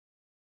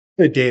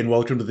Good day and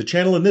welcome to the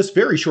channel. In this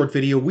very short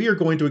video, we are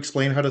going to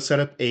explain how to set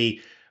up a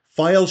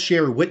file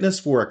share witness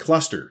for a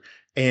cluster.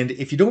 And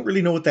if you don't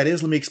really know what that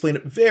is, let me explain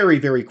it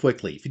very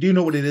quickly. If you do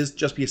know what it is,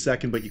 just be a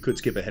second, but you could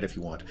skip ahead if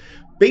you want.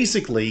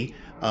 Basically,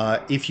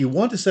 if you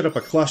want to set up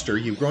a cluster,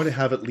 you're going to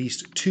have at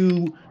least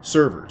two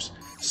servers.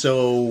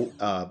 So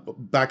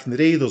back in the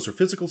day, those were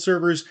physical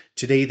servers.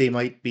 Today, they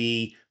might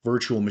be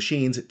virtual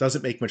machines. It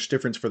doesn't make much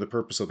difference for the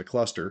purpose of the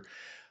cluster.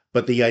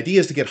 But the idea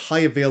is to get high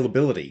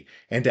availability.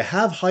 And to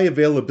have high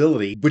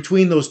availability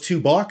between those two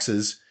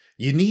boxes,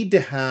 you need to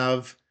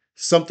have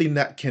something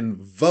that can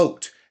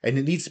vote. And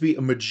it needs to be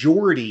a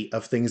majority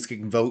of things that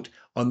can vote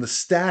on the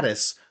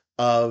status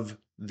of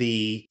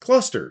the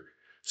cluster.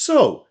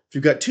 So if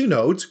you've got two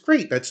nodes,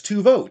 great, that's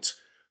two votes.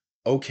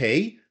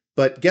 Okay,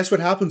 but guess what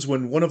happens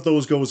when one of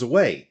those goes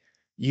away?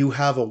 You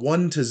have a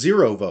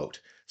 1-0 vote.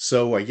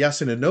 So a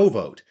yes and a no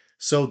vote.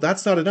 So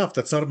that's not enough.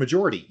 That's not a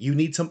majority. You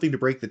need something to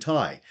break the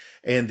tie.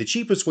 And the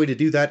cheapest way to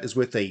do that is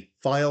with a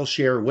file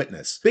share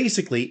witness.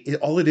 Basically,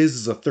 all it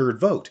is a third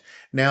vote.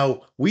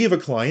 Now, we have a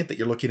client that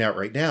you're looking at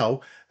right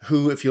now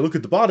who, if you look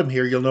at the bottom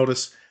here, you'll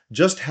notice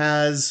just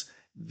has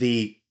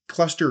the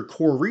cluster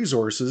core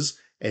resources.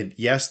 And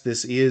yes,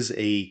 this is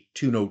a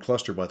two-node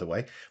cluster, by the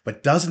way,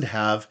 but doesn't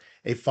have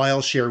a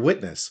file share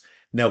witness.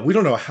 Now, we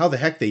don't know how the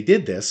heck they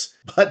did this,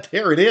 but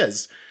there it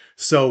is.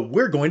 So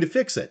we're going to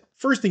fix it.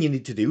 First thing you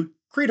need to do,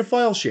 create a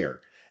file share.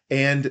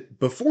 And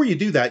before you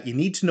do that, you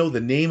need to know the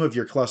name of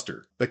your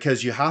cluster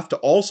because you have to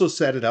also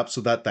set it up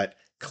so that that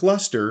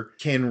cluster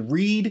can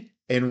read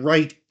and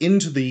write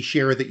into the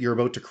share that you're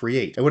about to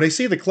create. And when I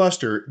say the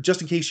cluster,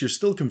 just in case you're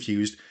still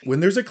confused, when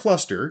there's a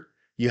cluster,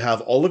 you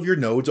have all of your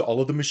nodes, all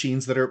of the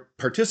machines that are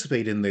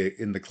participate in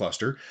the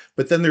cluster,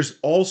 but then there's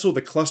also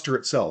the cluster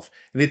itself.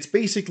 And it's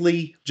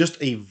basically just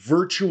a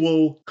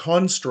virtual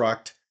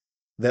construct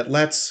that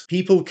lets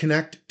people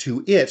connect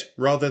to it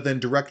rather than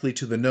directly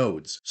to the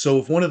nodes. So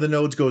if one of the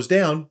nodes goes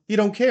down, you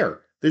don't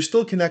care. They're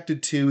still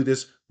connected to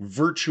this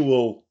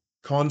virtual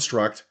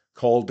construct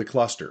called the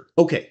cluster.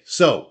 Okay,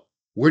 so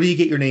where do you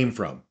get your name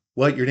from?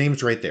 Well, your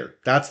name's right there.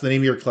 That's the name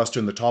of your cluster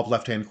in the top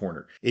left-hand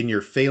corner in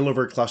your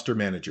failover cluster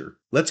manager.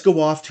 Let's go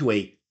off to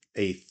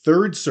a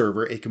third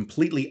server, a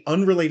completely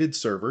unrelated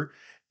server,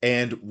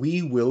 and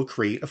we will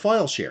create a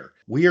file share.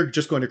 We are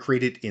just going to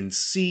create it in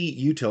C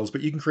utils,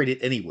 but you can create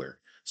it anywhere.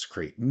 So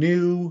create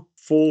new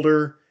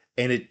folder,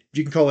 and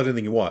you can call it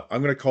anything you want.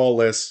 I'm going to call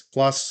this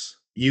plus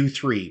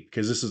U3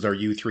 because this is our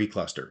U3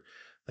 cluster.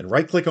 Then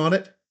right click on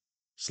it,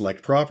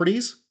 select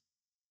properties,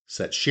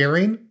 set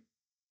sharing,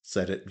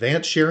 set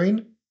advanced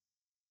sharing,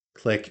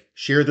 click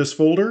share this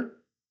folder.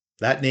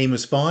 That name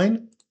is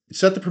fine.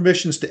 Set the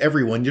permissions to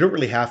everyone. You don't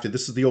really have to.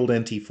 This is the old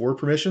NT4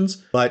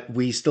 permissions, but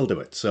we still do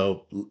it.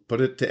 So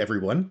put it to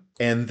everyone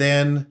and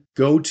then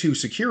go to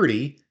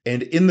security,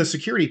 and in the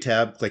security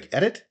tab, click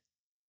edit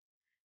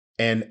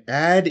and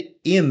add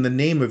in the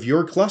name of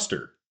your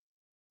cluster.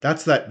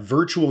 That's that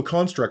virtual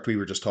construct we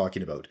were just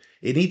talking about.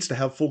 It needs to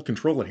have full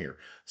control in here.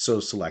 So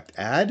select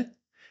add,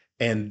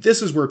 and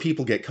this is where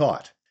people get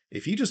caught.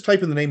 If you just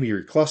type in the name of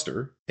your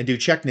cluster and do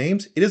check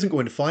names, it isn't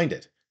going to find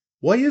it.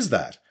 Why is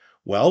that?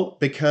 Well,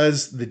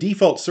 because the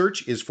default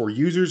search is for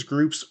users,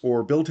 groups,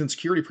 or built-in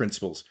security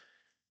principals.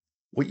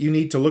 What you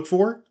need to look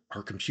for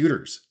are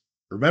computers.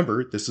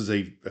 Remember, this is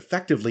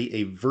effectively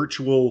a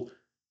virtual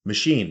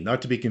machine,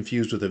 not to be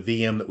confused with a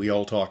VM that we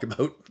all talk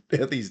about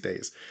these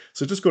days.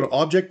 So just go to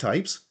Object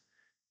Types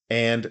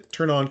and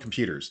turn on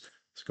Computers.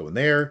 So go in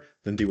there,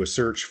 then do a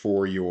search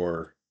for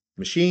your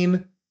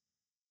machine,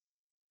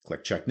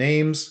 click Check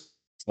Names,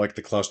 select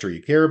the cluster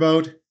you care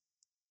about,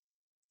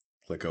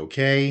 click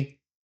OK,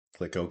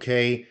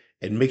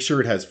 and make sure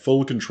it has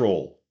full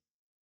control.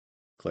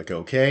 Click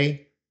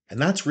OK.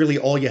 And that's really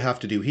all you have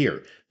to do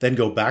here. Then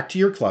go back to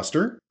your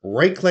cluster,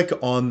 right-click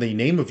on the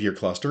name of your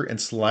cluster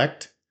and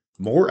select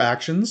More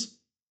Actions,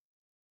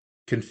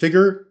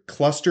 Configure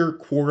Cluster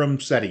Quorum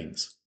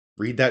Settings.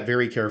 Read that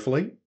very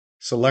carefully.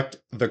 Select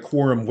the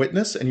quorum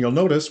witness, and you'll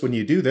notice when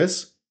you do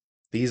this,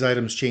 these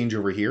items change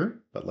over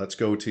here. But let's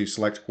go to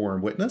Select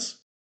Quorum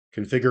Witness.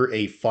 Configure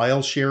a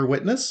file share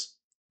witness.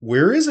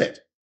 Where is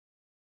it?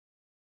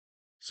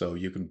 So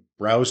you can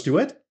browse to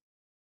it.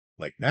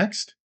 Click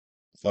Next.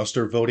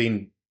 Cluster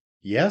voting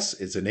yes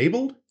is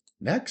enabled.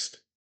 Next.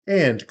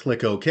 And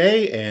click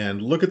OK,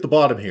 and look at the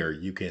bottom here.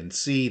 You can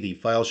see the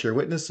file share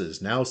witness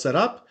is now set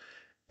up,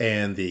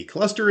 and the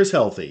cluster is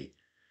healthy.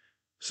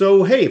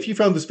 So hey, if you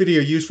found this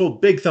video useful,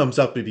 big thumbs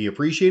up would be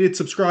appreciated.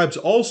 Subscribe's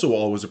also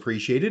always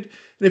appreciated.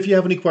 And if you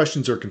have any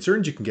questions or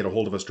concerns, you can get a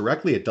hold of us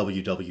directly at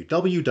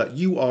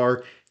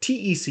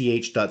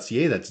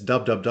www.urtech.ca. That's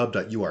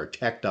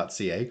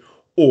www.urtech.ca.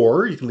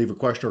 Or you can leave a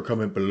question or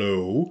comment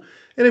below.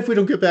 And if we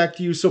don't get back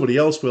to you, somebody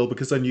else will,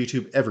 because on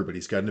YouTube,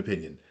 everybody's got an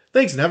opinion.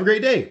 Thanks and have a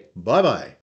great day. Bye-bye.